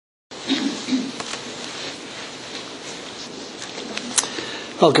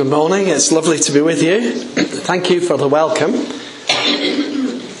Well, good morning. It's lovely to be with you. Thank you for the welcome.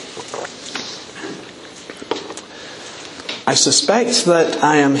 I suspect that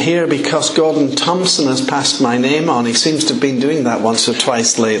I am here because Gordon Thompson has passed my name on. He seems to have been doing that once or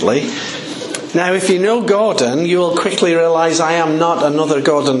twice lately. Now, if you know Gordon, you will quickly realise I am not another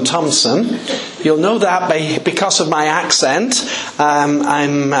Gordon Thompson. You'll know that because of my accent.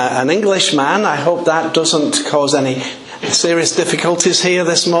 I'm an Englishman. I hope that doesn't cause any serious difficulties here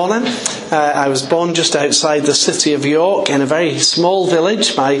this morning. I was born just outside the city of York in a very small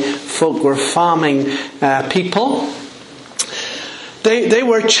village. My folk were farming people. They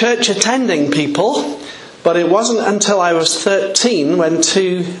were church attending people, but it wasn't until I was 13 when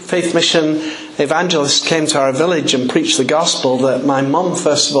two Faith Mission evangelists came to our village and preached the gospel that my mum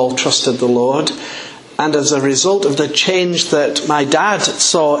first of all trusted the Lord. And as a result of the change that my dad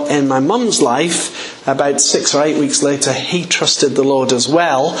saw in my mum's life, about 6 or 8 weeks later, he trusted the Lord as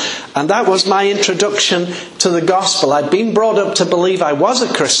well. And that was my introduction to the gospel. I'd been brought up to believe I was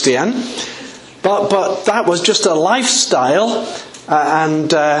a Christian, but that was just a lifestyle.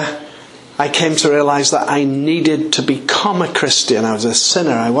 And I came to realise that I needed to become a Christian. I was a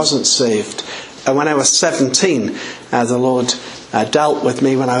sinner. I wasn't saved. And when I was 17, the Lord dealt with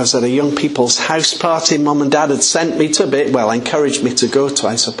me when I was at a young people's house party. Mum and Dad had sent me to encouraged me to go to,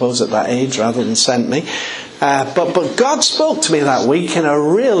 I suppose, at that age rather than sent me. But God spoke to me that week in a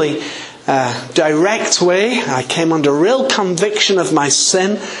really direct way. I came under real conviction of my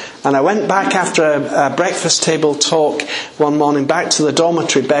sin. And I went back after a breakfast table talk one morning back to the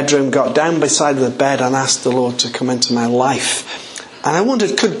dormitory bedroom, got down beside the bed and asked the Lord to come into my life. And I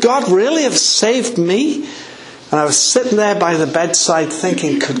wondered, could God really have saved me? And I was sitting there by the bedside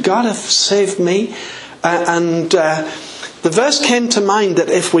thinking, could God have saved me? The verse came to mind that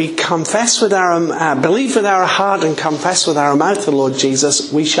if we confess with our believe with our heart and confess with our mouth the Lord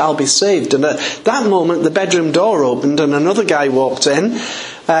Jesus, we shall be saved. And at that moment, the bedroom door opened and another guy walked in.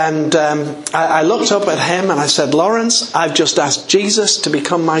 And I looked up at him and I said, Lawrence, I've just asked Jesus to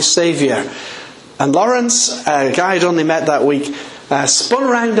become my saviour. And Lawrence, a guy I'd only met that week, spun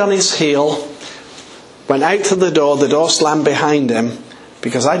round on his heel, went out to the door slammed behind him,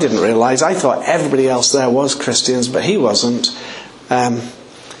 because I didn't realise, I thought everybody else there was Christians, but he wasn't. And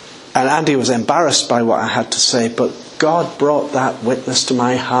Andy was embarrassed by what I had to say, but God brought that witness to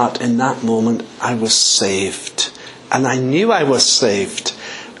my heart in that moment. I was saved. And I knew I was saved.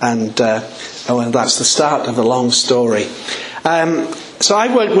 And that's the start of a long story. So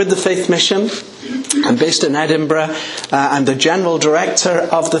I work with the Faith Mission. I'm based in Edinburgh. I'm the General Director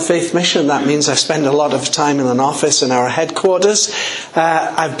of the Faith Mission. That means I spend a lot of time in an office in our headquarters.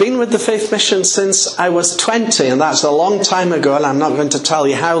 I've been with the Faith Mission since I was 20, and that's a long time ago, and I'm not going to tell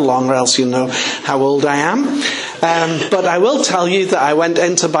you how long, or else you know how old I am. But I will tell you that I went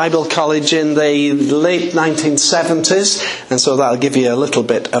into Bible college in the late 1970s, and so that'll give you a little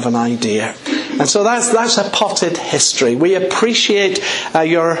bit of an idea. And so that's a potted history. We appreciate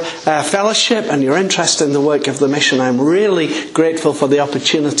your fellowship and your interest in the work of the mission. I'm really grateful for the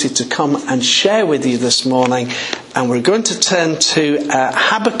opportunity to come and share with you this morning. And we're going to turn to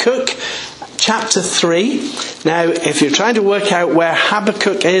Habakkuk chapter 3. Now, if you're trying to work out where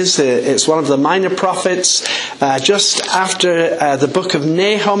Habakkuk is, it's one of the minor prophets, just after the book of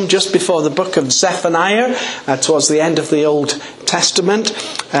Nahum, just before the book of Zephaniah, towards the end of the Old Testament.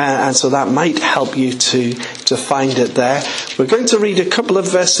 And so that might help you to find it there. We're going to read a couple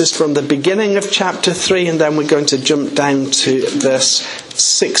of verses from the beginning of chapter 3, and then we're going to jump down to verse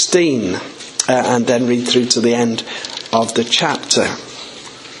 16, and then read through to the end of the chapter.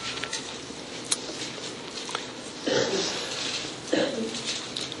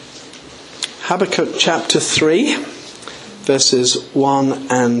 Habakkuk chapter 3, verses 1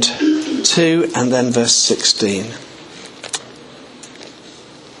 and 2, and then verse 16.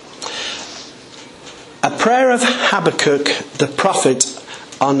 A prayer of Habakkuk the prophet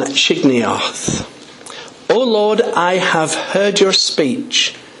on Shigneoth. O Lord, I have heard your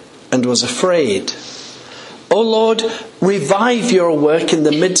speech and was afraid. O Lord, revive your work in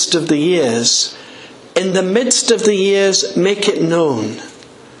the midst of the years. In the midst of the years, make it known.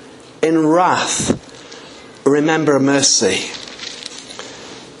 In wrath, remember mercy.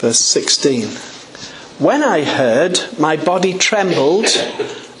 Verse 16. When I heard, my body trembled,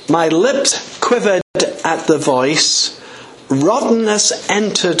 my lips quivered at the voice, rottenness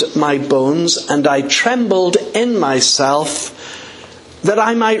entered my bones, and I trembled in myself, that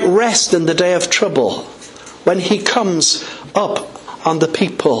I might rest in the day of trouble. When he comes up on the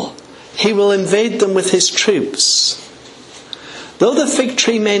people, he will invade them with his troops. Though the fig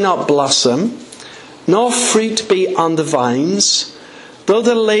tree may not blossom, nor fruit be on the vines, Though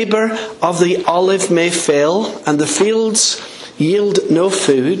the labour of the olive may fail, and the fields yield no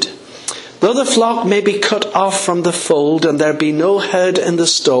food, though the flock may be cut off from the fold, and there be no herd in the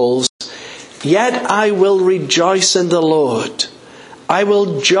stalls, yet I will rejoice in the Lord. I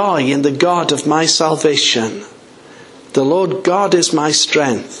will joy in the God of my salvation. The Lord God is my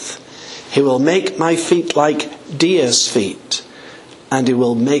strength. He will make my feet like deer's feet, and he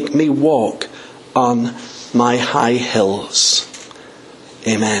will make me walk on my high hills.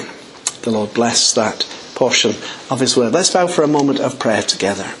 Amen. The Lord bless that portion of his word. Let's bow for a moment of prayer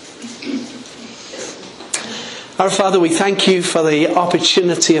together. Our Father, we thank you for the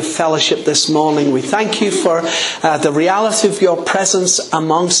opportunity of fellowship this morning. We thank you for the reality of your presence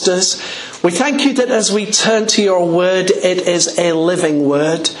amongst us. We thank you that as we turn to your word, it is a living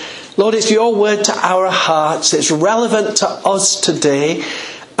word. Lord, it's your word to our hearts. It's relevant to us today.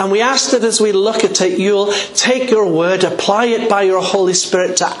 And we ask that as we look at it, you'll take your word, apply it by your Holy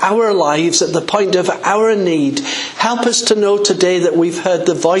Spirit to our lives at the point of our need. Help us to know today that we've heard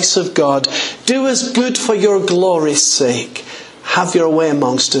the voice of God. Do us good for your glory's sake. Have your way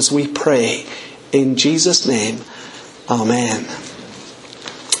amongst us, we pray. In Jesus' name, amen.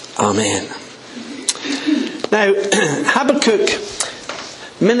 Amen. Now, Habakkuk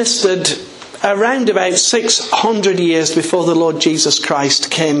ministered around about 600 years before the Lord Jesus Christ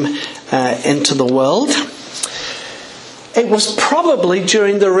came into the world. It was probably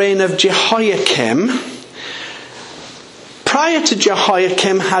during the reign of Jehoiakim. Prior to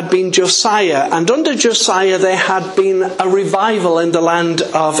Jehoiakim had been Josiah, and under Josiah there had been a revival in the land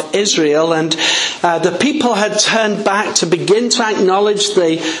of Israel, and the people had turned back to begin to acknowledge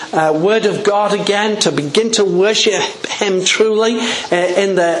the word of God again, to begin to worship him truly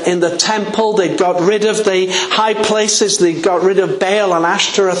in the temple. They got rid of the high places, they got rid of Baal and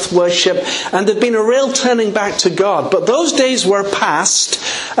Ashtoreth worship, and there'd been a real turning back to God. But those days were past,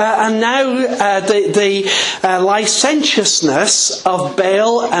 and now the licentiousness of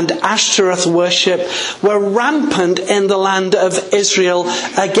Baal and Ashtoreth worship were rampant in the land of Israel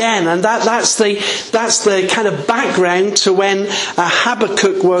again, and that's the kind of background to when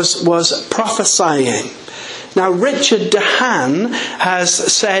Habakkuk was prophesying. Now, Richard DeHaan has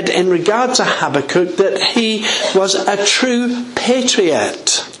said in regard to Habakkuk that he was a true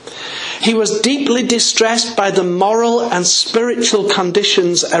patriot. He was deeply distressed by the moral and spiritual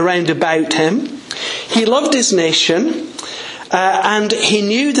conditions around about him. He loved his nation, and he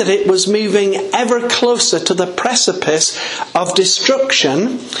knew that it was moving ever closer to the precipice of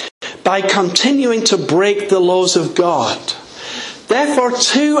destruction by continuing to break the laws of God. Therefore,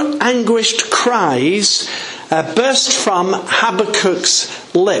 two anguished cries burst from Habakkuk's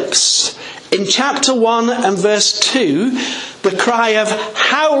lips. In chapter 1 and verse 2, the cry of,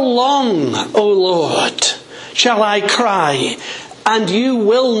 "How long, O Lord, shall I cry, and you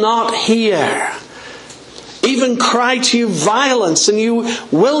will not hear? Even cry to you violence, and you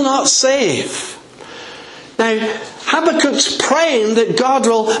will not save." Now, Habakkuk's praying that God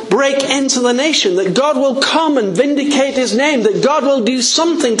will break into the nation, that God will come and vindicate his name, that God will do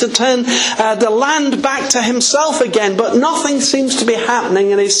something to turn the land back to himself again. But nothing seems to be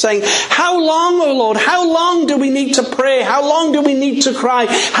happening, and he's saying, "How long, O Lord? How long do we need to pray? How long do we need to cry?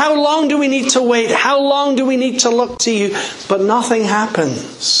 How long do we need to wait? How long do we need to look to you?" But nothing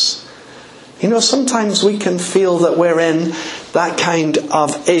happens. You know, sometimes we can feel that we're in that kind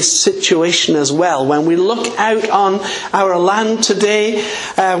of a situation as well. When we look out on our land today,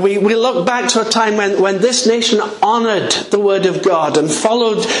 we look back to a time when this nation honoured the word of God and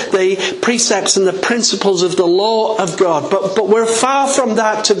followed the precepts and the principles of the law of God. But we're far from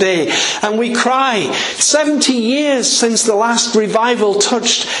that today. And we cry, 70 years since the last revival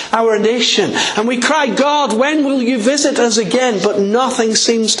touched our nation. And we cry, "God, when will you visit us again?" But nothing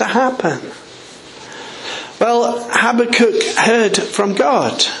seems to happen. Well, Habakkuk heard from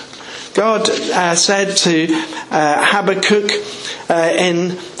God. God said to Habakkuk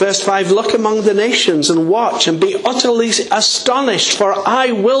in verse 5, "Look among the nations and watch and be utterly astonished, for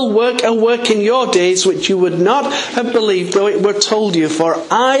I will work a work in your days which you would not have believed though it were told you. For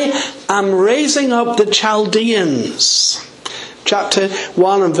I am raising up the Chaldeans." Chapter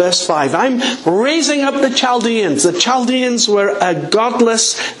 1 and verse 5. I'm raising up the Chaldeans. The Chaldeans were a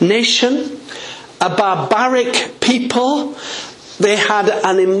godless nation, a barbaric people. They had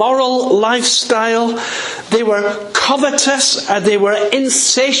an immoral lifestyle. They were covetous. They were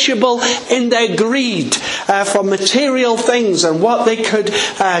insatiable in their greed for material things and what they could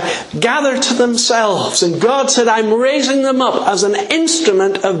gather to themselves. And God said, "I'm raising them up as an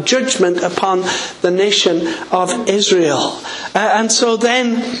instrument of judgment upon the nation of Israel." And so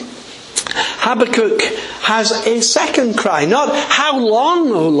then Habakkuk has a second cry. Not, how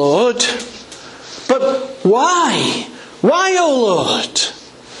long, O Lord? But why? Why, O Lord?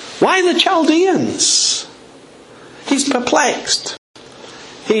 Why the Chaldeans? He's perplexed.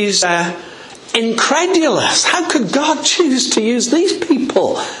 He's incredulous. How could God choose to use these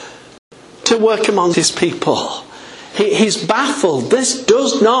people to work among his people? He's baffled. This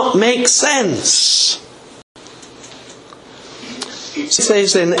does not make sense. It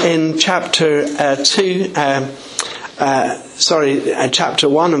says in chapter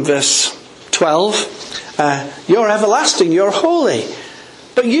 1 and verse 12, you're everlasting, you're holy.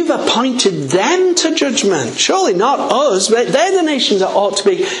 But you've appointed them to judgment. Surely not us. They're the nations that ought to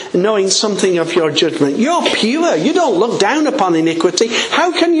be knowing something of your judgment. You're pure. You don't look down upon iniquity.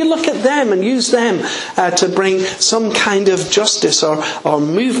 How can you look at them and use them to bring some kind of justice or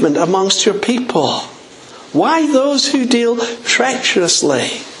movement amongst your people? Why those who deal treacherously?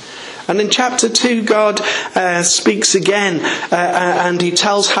 And in chapter 2, God speaks again and he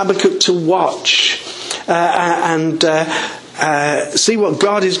tells Habakkuk to watch and see what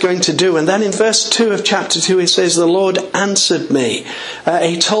God is going to do. And then in verse 2 of chapter 2 he says, the Lord answered me.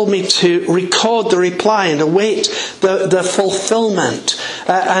 He told me to record the reply and await the fulfillment.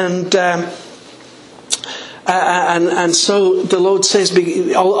 And so the Lord says,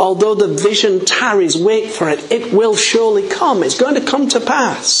 although the vision tarries, wait for it. It will surely come. It's going to come to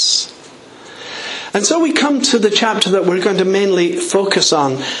pass. And so we come to the chapter that we're going to mainly focus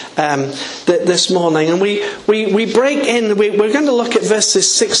on this morning. And we break in, we're going to look at verses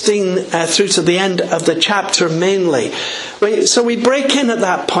 16 through to the end of the chapter mainly. So we break in at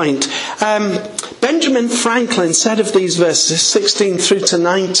that point. Benjamin Franklin said of these verses, 16 through to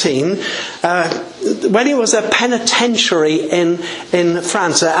 19, when he was a penitentiary in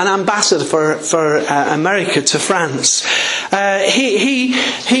France, an ambassador for America to France, he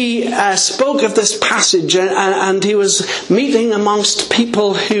spoke of this passage and he was meeting amongst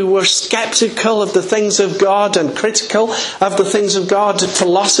people who were skeptical of the things of God and critical of the things of God,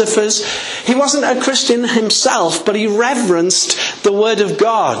 philosophers. He wasn't a Christian himself, but he reverenced the Word of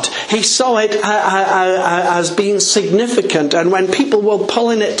God. He saw it as being significant, and when people were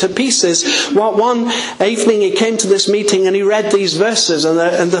pulling it to pieces, one evening he came to this meeting and he read these verses,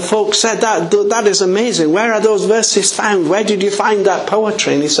 and the folks said, that is amazing. Where are those verses found? Where did you find that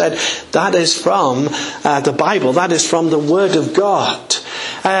poetry? And he said, that is from the Bible. That is from the Word of God.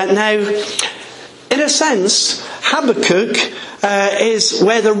 Now, in a sense, Habakkuk is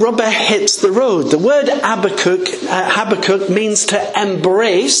where the rubber hits the road. The word Habakkuk means to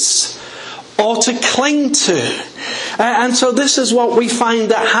embrace or to cling to. And so this is what we find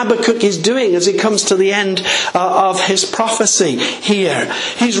that Habakkuk is doing as he comes to the end of his prophecy here.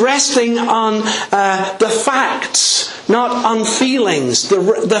 He's resting on the facts, not on feelings.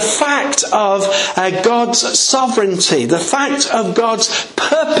 The fact of God's sovereignty, the fact of God's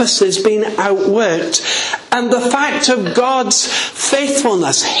purposes being outworked, and the fact of God's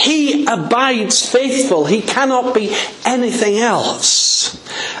faithfulness. He abides faithful. He cannot be anything else.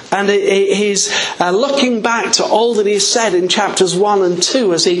 And he's looking back to all that he said in chapters 1 and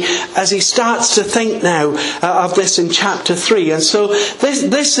 2 as he starts to think now of this in chapter 3. And so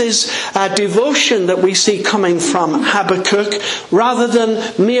this is a devotion that we see coming from Habakkuk rather than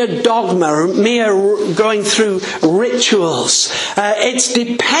mere dogma, mere going through rituals. It's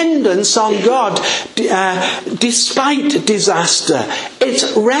dependence on God despite disaster.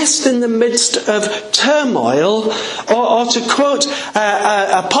 It's rest in the midst of turmoil, or to quote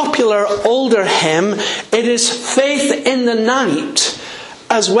a popular older hymn, it is faith in the night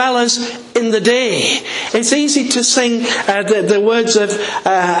as well as in the day. It's easy to sing the words of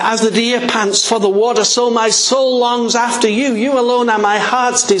as the deer pants for the water, so my soul longs after you. You alone are my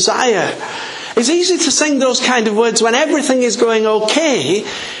heart's desire. It's easy to sing those kind of words when everything is going okay.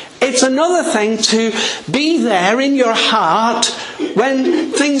 It's another thing to be there in your heart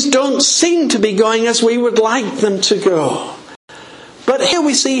when things don't seem to be going as we would like them to go. But here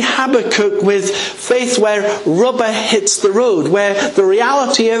we see Habakkuk with faith where rubber hits the road, where the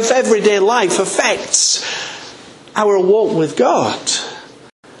reality of everyday life affects our walk with God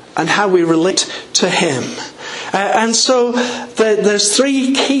and how we relate to Him. And so there's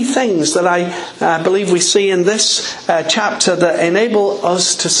three key things that I believe we see in this chapter that enable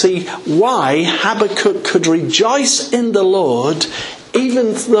us to see why Habakkuk could rejoice in the Lord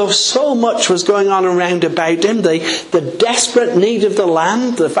even though so much was going on around about him, the desperate need of the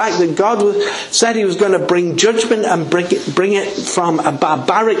land, the fact that God said He was going to bring judgment and bring it from a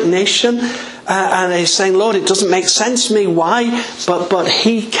barbaric nation. And he's saying, Lord, it doesn't make sense to me. Why? But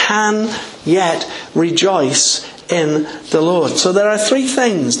he can yet rejoice in the Lord. So there are three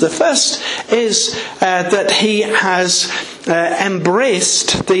things. The first is that he has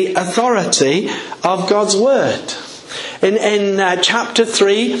embraced the authority of God's word. In chapter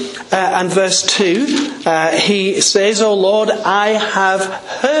 3 and verse 2, he says, "O Lord, I have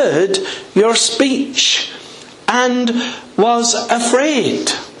heard your speech and was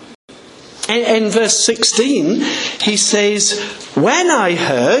afraid." In verse 16, he says, when I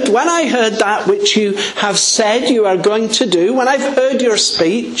heard that which you have said you are going to do, when I've heard your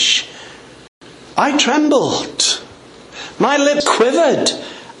speech, I trembled. My lips quivered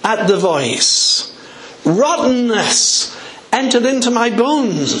at the voice. Rottenness entered into my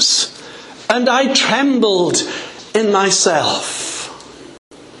bones, and I trembled in myself.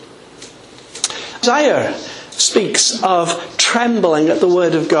 Isaiah speaks of trembling at the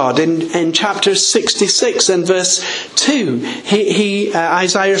word of God. In chapter 66 and verse 2,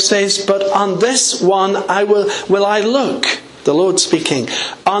 Isaiah says, "But on this one will I look," the Lord speaking,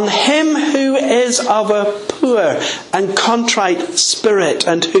 "on him who is of a poor and contrite spirit,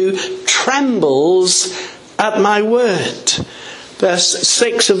 and who trembles at my word." Verse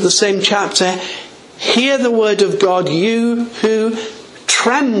 6 of the same chapter, "Hear the word of God, you who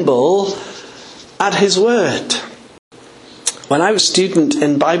tremble at his word." When I was a student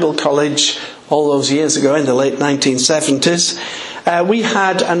in Bible college all those years ago in the late 1970s, we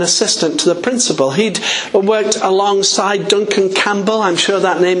had an assistant to the principal. He'd worked alongside Duncan Campbell. I'm sure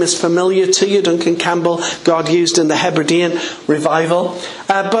that name is familiar to you. Duncan Campbell, God used in the Hebridean revival.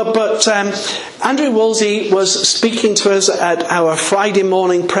 But Andrew Woolsey was speaking to us at our Friday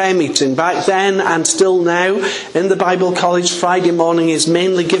morning prayer meeting. Back then and still now in the Bible college, Friday morning is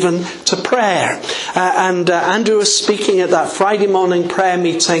mainly given to prayer. And Andrew was speaking at that Friday morning prayer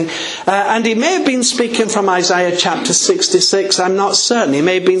meeting. And he may have been speaking from Isaiah chapter 66. I'm not certain. He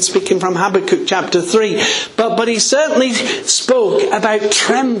may have been speaking from Habakkuk chapter 3. But he certainly spoke about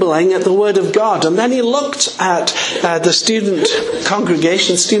trembling at the word of God. And then he looked at the student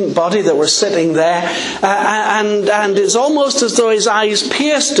congregation, student body that were sitting there. And it's almost as though his eyes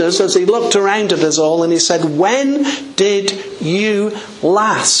pierced us as he looked around at us all. And he said, "When did you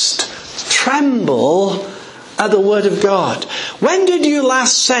last tremble at the word of God? When did you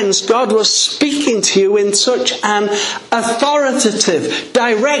last sense God was speaking to you in such an authoritative,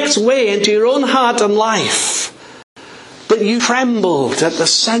 direct way into your own heart and life that you trembled at the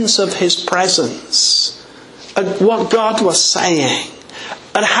sense of his presence, at what God was saying,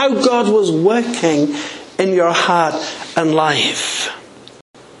 and how God was working in your heart and life?"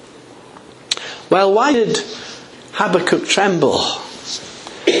 Well, why did Habakkuk tremble?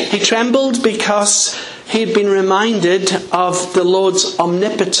 He trembled because he'd been reminded of the Lord's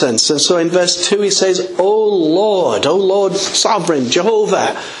omnipotence. And so in verse 2 he says, O Lord, sovereign,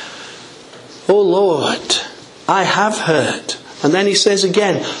 Jehovah, O Lord, I have heard. And then he says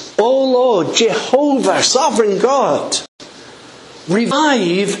again, O Lord, Jehovah, sovereign God,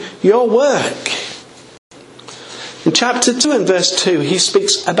 revive your work. In chapter 2 and verse 2, he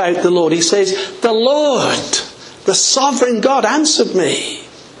speaks about the Lord. He says, the Lord, the sovereign God, answered me.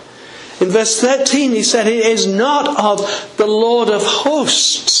 In verse 13, he said, it is not of the Lord of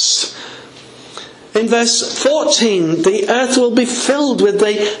hosts. In verse 14, the earth will be filled with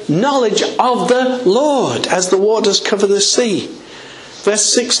the knowledge of the Lord as the waters cover the sea. Verse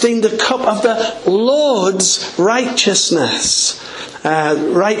 16, the cup of the Lord's righteousness,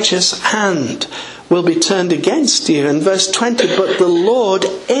 righteous hand will be turned against you. In verse 20, but the Lord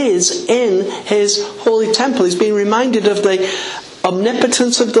is in his holy temple. He's been reminded of the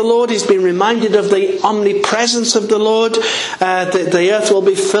omnipotence of the Lord. He's been reminded of the omnipresence of the Lord. The earth will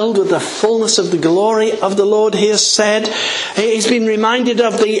be filled with the fullness of the glory of the Lord, he has said. He's been reminded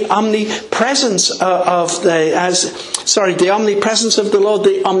of the omnipresence the omnipresence of the Lord,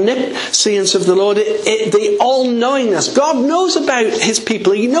 the omniscience of the Lord, the all-knowingness. God knows about his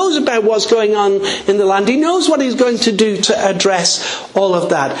people. He knows about what's going on in the land. He knows what he's going to do to address all of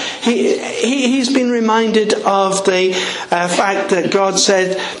that. He's been reminded of the fact that God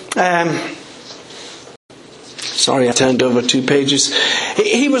said, sorry, I turned over 2 pages.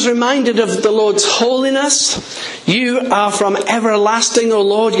 He was reminded of the Lord's holiness. You are from everlasting, O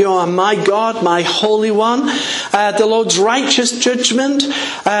Lord. You are my God, my Holy One. The Lord's righteous judgment.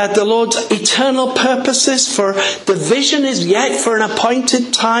 The Lord's eternal purposes. For the vision is yet for an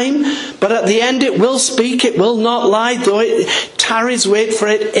appointed time. But at the end it will speak. It will not lie. Though it tarries, wait for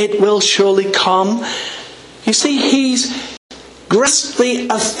it. It will surely come. You see, he's grasped the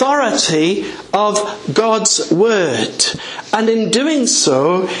authority of God's word, and in doing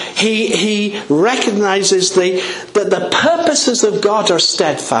so he recognizes that the purposes of God are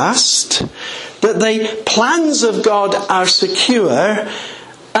steadfast, that the plans of God are secure,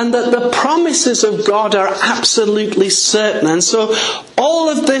 and that the promises of God are absolutely certain. And so all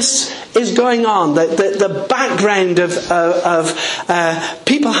of this is going on. The background of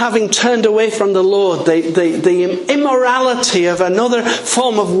people having turned away from the Lord, the immorality of another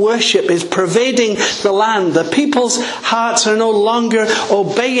form of worship is pervading the land. The people's hearts are no longer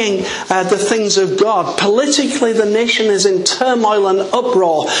obeying the things of God. Politically, the nation is in turmoil and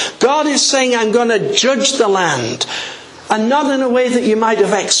uproar. God is saying, I'm going to judge the land. And not in a way that you might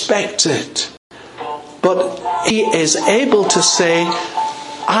have expected. But he is able to say,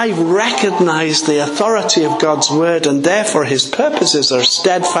 I recognize the authority of God's word, and therefore his purposes are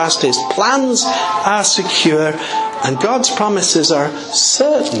steadfast, his plans are secure, and God's promises are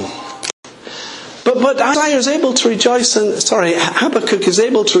certain. But Isaiah is able to rejoice Habakkuk is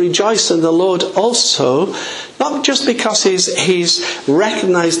able to rejoice in the Lord also, not just because he's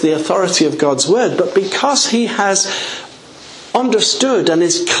recognized the authority of God's word, but because he has understood and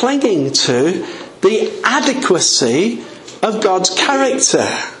is clinging to the adequacy of God's character.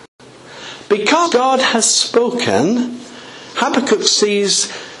 Because God has spoken, Habakkuk sees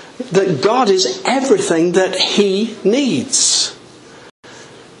that God is everything that he needs.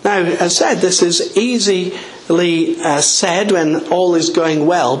 Now, as I said, this is easily said when all is going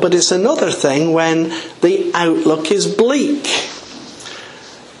well, but it's another thing when the outlook is bleak.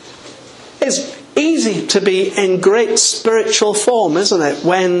 It's easy to be in great spiritual form, isn't it?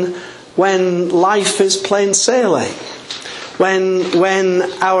 When life is plain sailing, when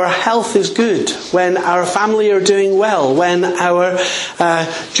our health is good, when our family are doing well, when our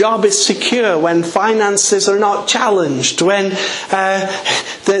job is secure, when finances are not challenged, when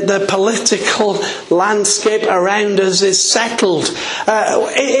the political landscape around us is settled.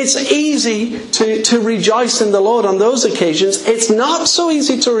 It's easy to rejoice in the Lord on those occasions. It's not so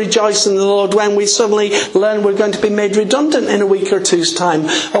easy to rejoice in the Lord when we suddenly learn we're going to be made redundant in a week or two's time,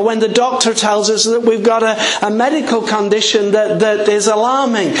 or when the doctor tells us that we've got a medical condition that is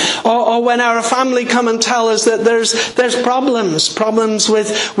alarming, or when our family come and tell us that there's problems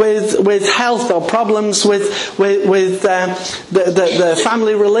with health, or problems with the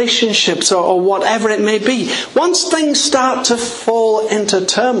family relationships, or whatever it may be. Once things start to fall into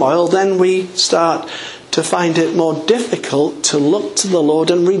turmoil, then we start to find it more difficult to look to the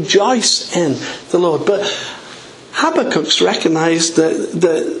Lord and rejoice in the Lord. But Habakkuk's recognised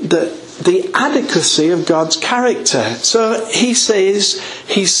the adequacy of God's character. So he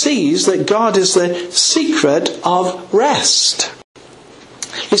sees that God is the secret of rest.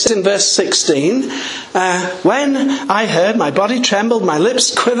 He says in verse 16, when I heard, my body trembled, my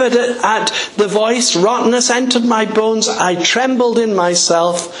lips quivered at the voice, rottenness entered my bones, I trembled in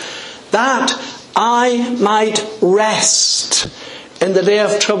myself, that I might rest in the day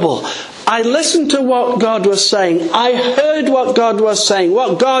of trouble. I listened to what God was saying. I heard what God was saying.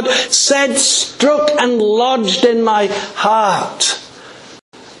 What God said struck and lodged in my heart.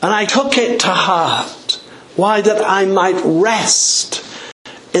 And I took it to heart. Why? That I might rest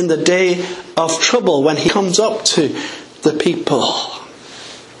in the day of trouble, when he comes up to the people.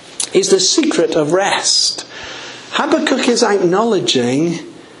 Is the secret of rest. Habakkuk is acknowledging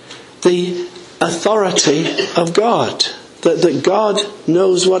the authority of God. That God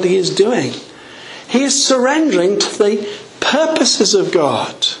knows what he is doing. He is surrendering to the purposes of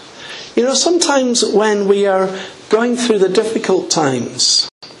God. You know, sometimes when we are going through the difficult times,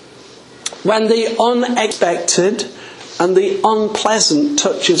 when the unexpected and the unpleasant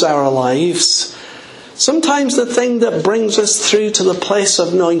touches our lives, sometimes the thing that brings us through to the place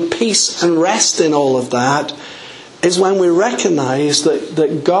of knowing peace and rest in all of that is when we recognise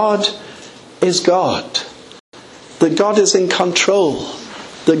that God is God. That God is in control,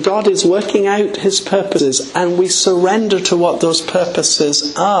 that God is working out his purposes, and we surrender to what those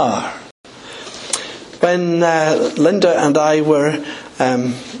purposes are. When Linda and I were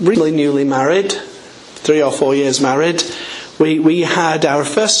really newly married, 3 or 4 years married, we had our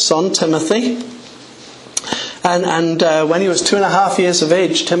first son, Timothy, and when he was 2.5 years of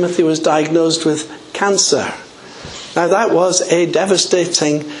age, Timothy was diagnosed with cancer. Now that was a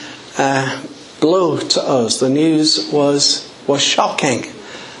devastating blow to us. The news was shocking,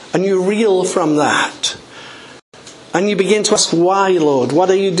 and you reel from that, and you begin to ask, why, Lord? What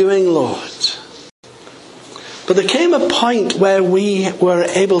are you doing, Lord? But there came a point where we were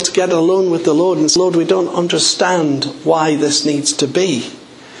able to get alone with the Lord and say, Lord, we don't understand why this needs to be.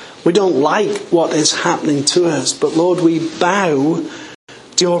 We don't like what is happening to us, but Lord, we bow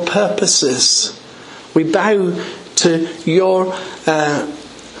to your purposes. We bow to your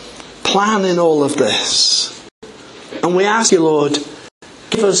plan in all of this. And we ask you, Lord,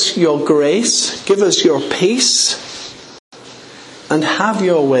 Give us your grace, give us your peace, and have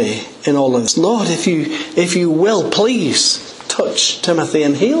your way in all of this. Lord, if you will, please touch Timothy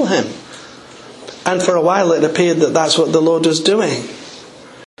and heal him. And for a while it appeared that that's what the Lord was doing.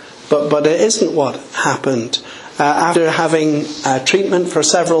 But it isn't what happened. After having treatment for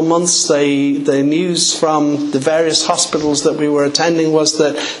several months, the news from the various hospitals that we were attending was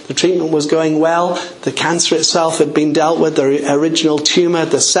that the treatment was going well. The cancer itself had been dealt with, the original tumour,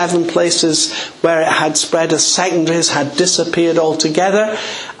 the 7 places where it had spread as secondaries had disappeared altogether.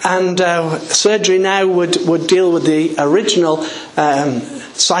 And surgery now would deal with the original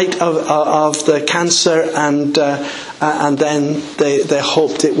site of the cancer, and then they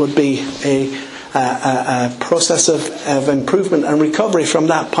hoped it would be a process of improvement and recovery from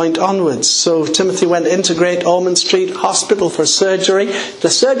that point onwards. So Timothy went into Great Ormond Street Hospital for surgery. The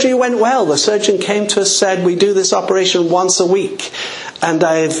surgery went well. The surgeon came to us, said, we do this operation once a week. And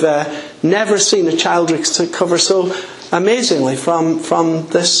I've never seen a child recover so amazingly from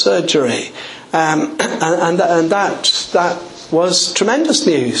this surgery. And that was tremendous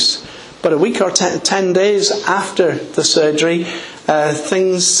news. But a week or 10 days after the surgery,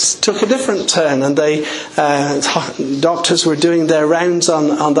 things took a different turn, and doctors were doing their rounds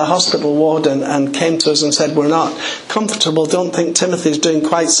on the hospital ward and came to us and said, we're not comfortable, don't think Timothy's doing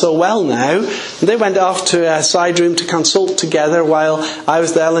quite so well now. And they went off to a side room to consult together while I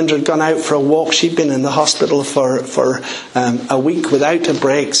was there. Linda had gone out for a walk. She'd been in the hospital for a week without a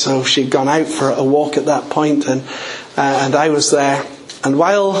break, so she'd gone out for a walk at that point, and I was there. And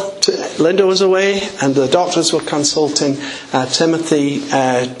while Linda was away and the doctors were consulting, Timothy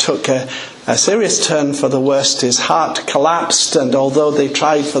took a serious turn for the worst. His heart collapsed, and although they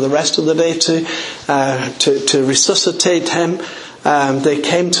tried for the rest of the day to resuscitate him, they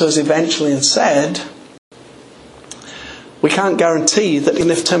came to us eventually and said, we can't guarantee that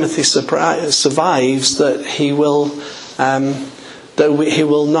even if Timothy survives, that he will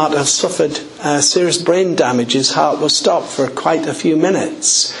not have suffered serious brain damage. His heart was stopped for quite a few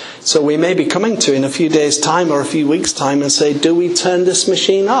minutes. So we may be coming to in a few days' time or a few weeks' time and say, do we turn this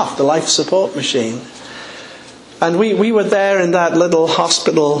machine off, the life support machine? And we were there in that little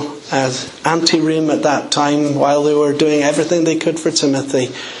hospital anteroom at that time while they were doing everything they could for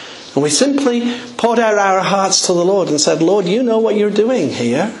Timothy. And we simply poured out our hearts to the Lord and said, Lord, you know what you're doing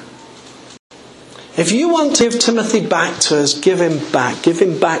here. If you want to give Timothy back to us, give him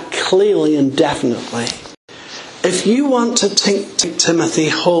back clearly and definitely. If you want to take Timothy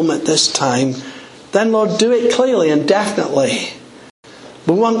home at this time, then Lord, do it clearly and definitely.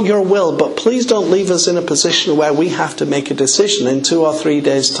 We want your will, but please don't leave us in a position where we have to make a decision in 2 or 3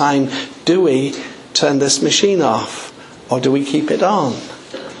 days' time. Do we turn this machine off, or do we keep it on?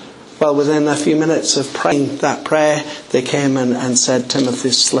 Well, within a few minutes of praying that prayer, they came and said,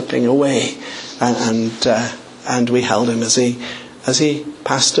 Timothy's slipping away. And we held him as he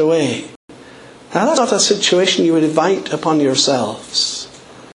passed away. Now, that's not a situation you would invite upon yourselves.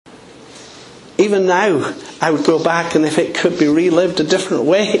 Even now, I would go back, and if it could be relived a different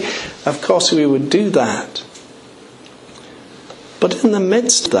way, of course we would do that. But in the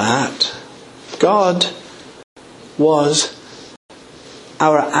midst of that, God was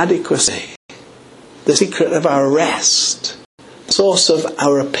our adequacy, the secret of our rest, the source of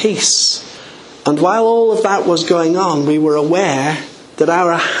our peace. And while all of that was going on, we were aware that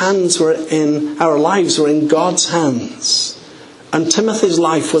our lives were in God's hands. And Timothy's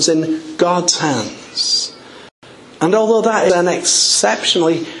life was in God's hands. And although that is an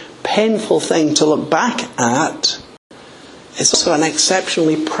exceptionally painful thing to look back at, it's also an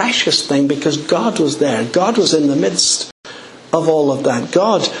exceptionally precious thing because God was there. God was in the midst of all of that.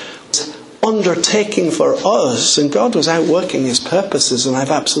 God was undertaking for us, and God was outworking his purposes, and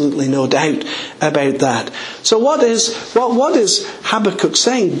I've absolutely no doubt about that. So what is Habakkuk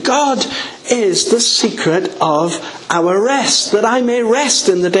saying? God is the secret of our rest, that I may rest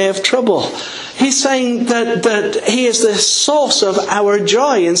in the day of trouble. He's saying that he is the source of our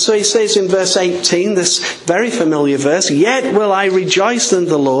joy. And so he says in verse 18, this very familiar verse, yet will I rejoice in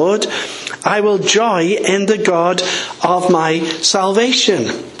the Lord, I will joy in the God of my salvation.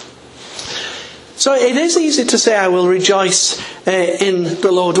 So it is easy to say I will rejoice in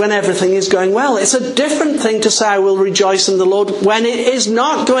the Lord when everything is going well. It's a different thing to say I will rejoice in the Lord when it is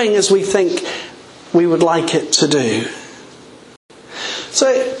not going as we think we would like it to do. So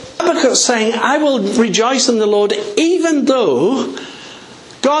Habakkuk is saying I will rejoice in the Lord even though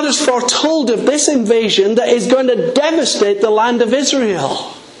God has foretold of this invasion that is going to devastate the land of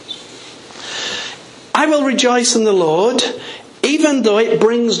Israel. I will rejoice in the Lord even though it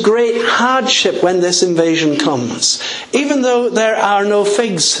brings great hardship when this invasion comes. Even though there are no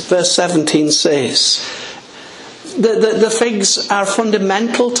figs, verse 17 says. The figs are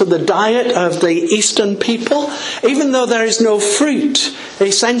fundamental to the diet of the Eastern people. Even though there is no fruit,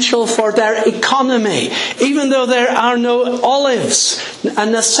 essential for their economy. Even though there are no olives, a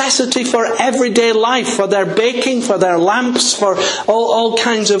necessity for everyday life, for their baking, for their lamps, for all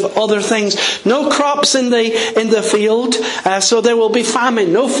kinds of other things. No crops in the field, so there will be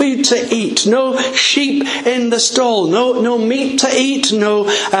famine. No food to eat. No sheep in the stall. No meat to eat. No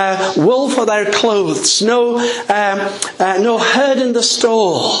wool for their clothes. No herd in the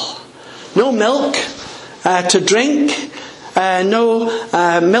stall. No milk to drink.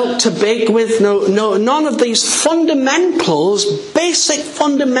 No milk to bake with. None of these fundamentals, basic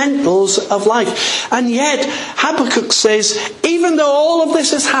fundamentals of life. And yet Habakkuk says, even though all of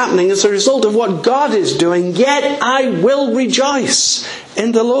this is happening as a result of what God is doing, yet I will rejoice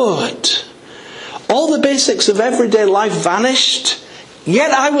in the Lord. All the basics of everyday life vanished,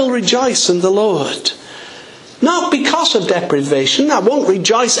 yet I will rejoice in the Lord. Not because of deprivation. I won't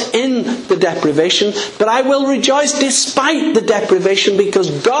rejoice in the deprivation, but I will rejoice despite the deprivation because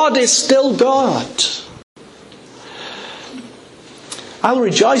God is still God. I will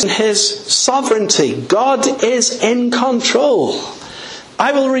rejoice in His sovereignty. God is in control.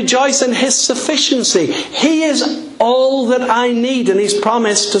 I will rejoice in His sufficiency. He is all that I need, and He's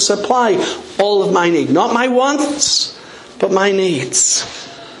promised to supply all of my need. Not my wants, but my needs.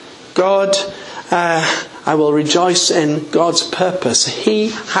 God, I will rejoice in God's purpose. He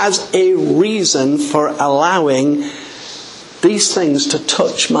has a reason for allowing these things to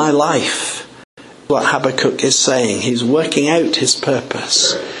touch my life. What Habakkuk is saying. He's working out his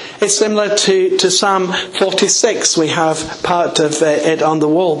purpose. It's similar to Psalm 46. We have part of it on the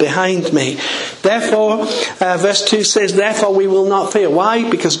wall behind me. Therefore, verse 2 says, therefore we will not fear. Why?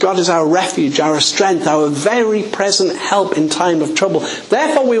 Because God is our refuge, our strength, our very present help in time of trouble.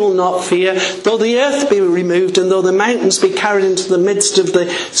 Therefore we will not fear, though the earth be removed, and though the mountains be carried into the midst of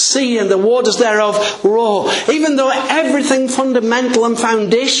the sea, and the waters thereof roar. Even though everything fundamental and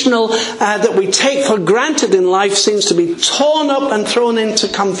foundational that we take for granted in life seems to be torn up and thrown into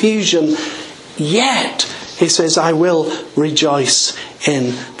confusion, yet, he says, I will rejoice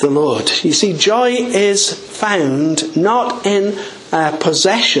in the Lord. You see, joy is found not in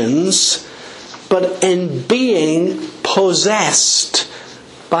possessions, but in being possessed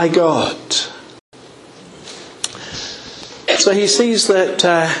by God. So he sees that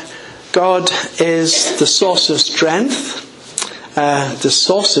God is the source of strength, the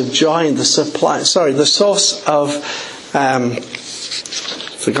source of joy, and the source of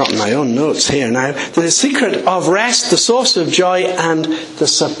forgotten my own notes here now. The secret of rest, the source of joy, and the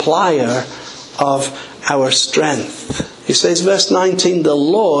supplier of our strength. He says, verse 19, the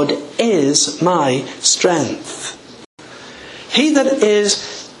Lord is my strength. He that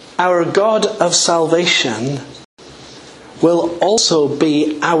is our God of salvation will also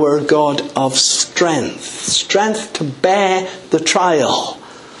be our God of strength. Strength to bear the trial.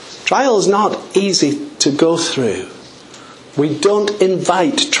 Trial is not easy to go through. We don't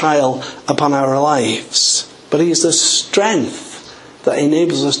invite trial upon our lives, but He is the strength that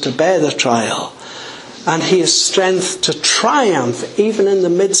enables us to bear the trial. And He is strength to triumph even in the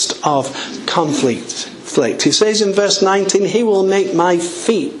midst of conflict. He says in verse 19, He will make my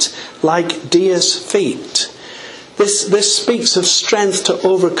feet like deer's feet. This speaks of strength to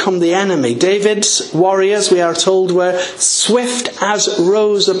overcome the enemy. David's warriors, we are told, were swift as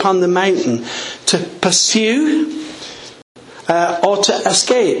roes upon the mountain to pursue or to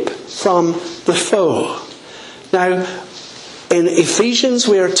escape from the foe. Now, in Ephesians,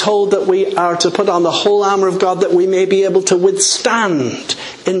 we are told that we are to put on the whole armour of God that we may be able to withstand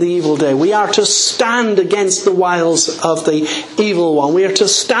in the evil day. We are to stand against the wiles of the evil one. We are to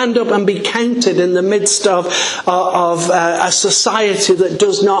stand up and be counted in the midst of a society that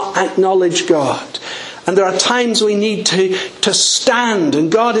does not acknowledge God. And there are times we need to stand,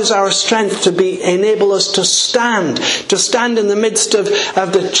 and God is our strength to enable us to stand in the midst of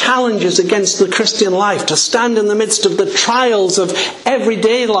the challenges against the Christian life, to stand in the midst of the trials of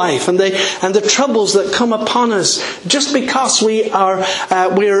everyday life and the troubles that come upon us just because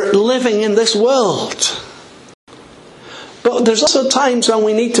we're living in this world. But there's also times when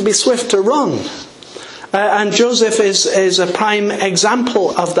we need to be swift to run. And Joseph is a prime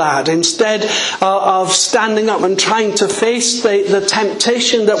example of that. Instead of standing up and trying to face the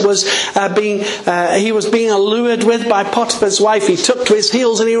temptation that he was being allured with by Potiphar's wife, he took to his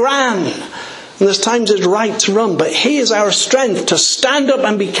heels and he ran. And there's times it's right to run. But He is our strength to stand up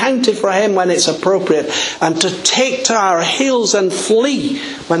and be counted for Him when it's appropriate. And to take to our heels and flee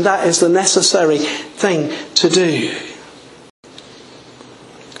when that is the necessary thing to do.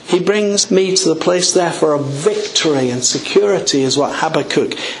 He brings me to the place, therefore, of victory and security, is what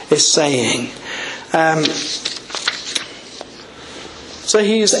Habakkuk is saying. So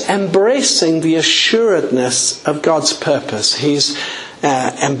he's embracing the assuredness of God's purpose. He's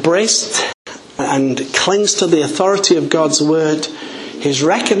embraced and clings to the authority of God's word. He's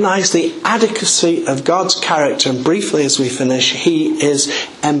recognized the adequacy of God's character. And briefly as we finish, he is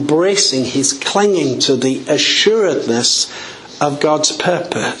embracing, he's clinging to the assuredness of God's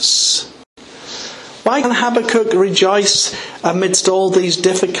purpose. Why can Habakkuk rejoice amidst all these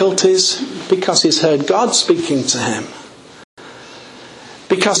difficulties? Because he's heard God speaking to him.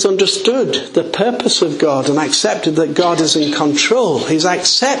 Because he's understood the purpose of God and accepted that God is in control. He's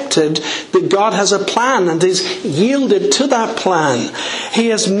accepted that God has a plan and he's yielded to that plan. He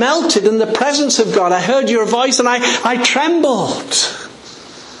has melted in the presence of God. I heard your voice and I trembled.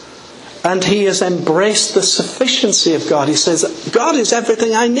 And he has embraced the sufficiency of God. He says, God is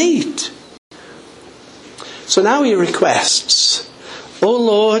everything I need. So now he requests, O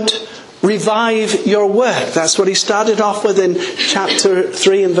Lord, revive your work. That's what he started off with in chapter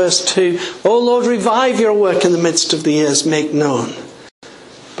 3 and verse 2. O Lord, revive your work in the midst of the years, make known.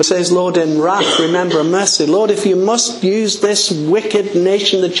 But says, Lord, in wrath, remember mercy. Lord, if you must use this wicked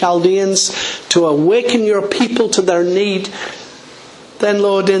nation, the Chaldeans, to awaken your people to their need, then,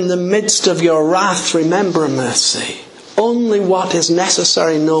 Lord, in the midst of your wrath, remember mercy. Only what is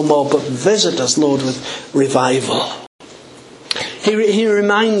necessary, no more, but visit us, Lord, with revival. He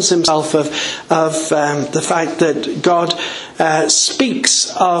reminds himself of the fact that God speaks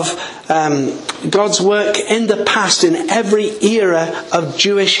of God's work in the past, in every era of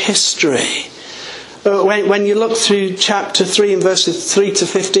Jewish history. When you look through chapter 3 and verses 3 to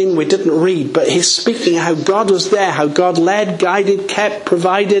 15, we didn't read, but he's speaking how God was there, how God led, guided, kept,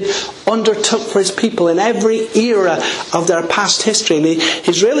 provided, undertook for his people in every era of their past history. And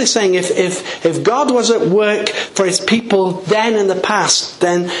he's really saying if God was at work for his people then in the past,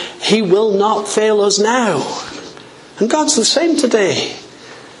 then he will not fail us now. And God's the same today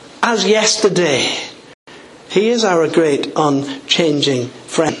as yesterday. He is our great unchanging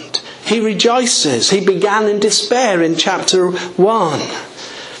friend. He rejoices. He began in despair in chapter 1.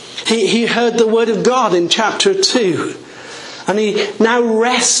 He heard the word of God in chapter 2. And he now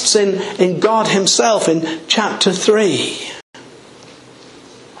rests in God himself in chapter 3.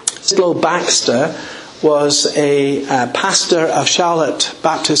 Slow Baxter was a pastor of Charlotte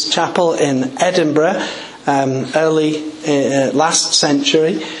Baptist Chapel in Edinburgh, early last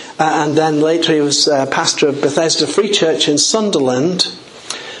century. And then later he was pastor of Bethesda Free Church in Sunderland.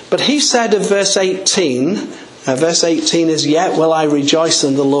 But he said of verse 18 is, Yet will I rejoice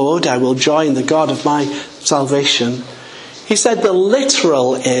in the Lord, I will joy in the God of my salvation. He said the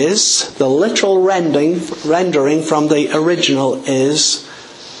literal rendering from the original is,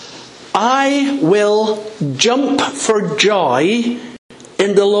 I will jump for joy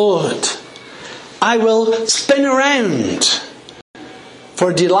in the Lord. I will spin around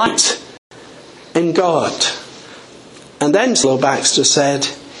for delight in God. And then Slow Baxter said,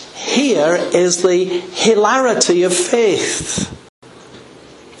 here is the hilarity of faith.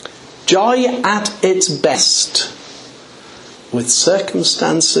 Joy at its best, with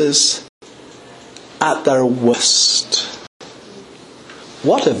circumstances at their worst.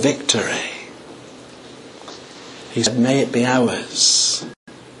 What a victory. He said, may it be ours.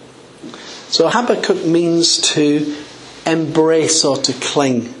 So Habakkuk means to embrace or to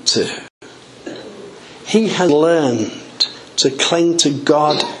cling to. He has learned to cling to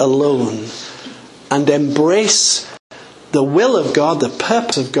God alone and embrace the will of God, the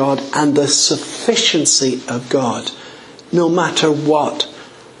purpose of God, and the sufficiency of God, no matter what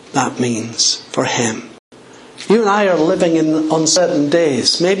that means for him. You and I are living in uncertain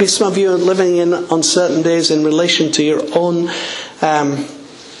days. Maybe some of you are living in uncertain days in relation to your own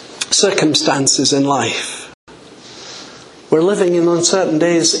circumstances in life. We're living in uncertain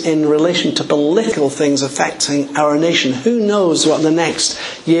days in relation to political things affecting our nation. Who knows what the next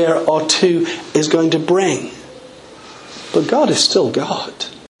year or two is going to bring? But God is still God.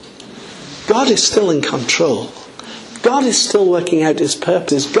 God is still in control. God is still working out his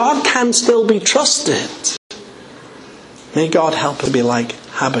purposes. God can still be trusted. May God help us be like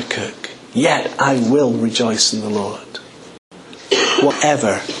Habakkuk. Yet I will rejoice in the Lord.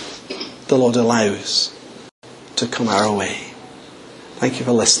 Whatever the Lord allows to come our way. Thank you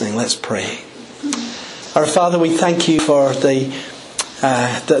for listening. Let's pray. Our Father, we thank you for the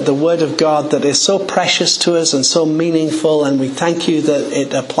the Word of God that is so precious to us and so meaningful, and we thank you that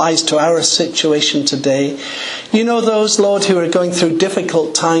it applies to our situation today. You know those, Lord, who are going through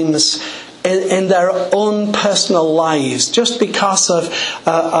difficult times in their own personal lives, just because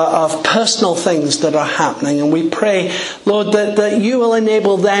of personal things that are happening. And we pray, Lord, that you will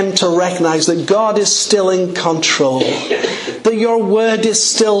enable them to recognize that God is still in control, that your word is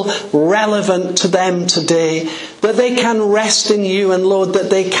still relevant to them today, that they can rest in you, and Lord, that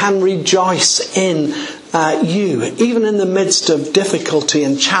they can rejoice in you, even in the midst of difficulty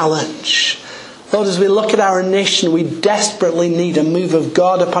and challenge. Lord, as we look at our nation, we desperately need a move of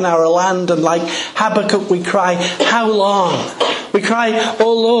God upon our land. And like Habakkuk, we cry, how long? We cry,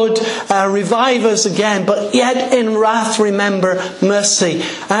 oh Lord, revive us again. But yet in wrath, remember mercy.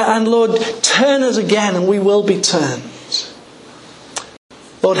 And Lord, turn us again, and we will be turned.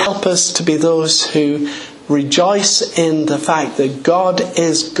 Lord, help us to be those who rejoice in the fact that God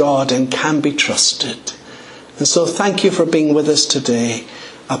is God and can be trusted. And so thank you for being with us today.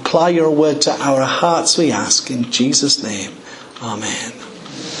 Apply your word to our hearts, we ask, in Jesus' name. Amen.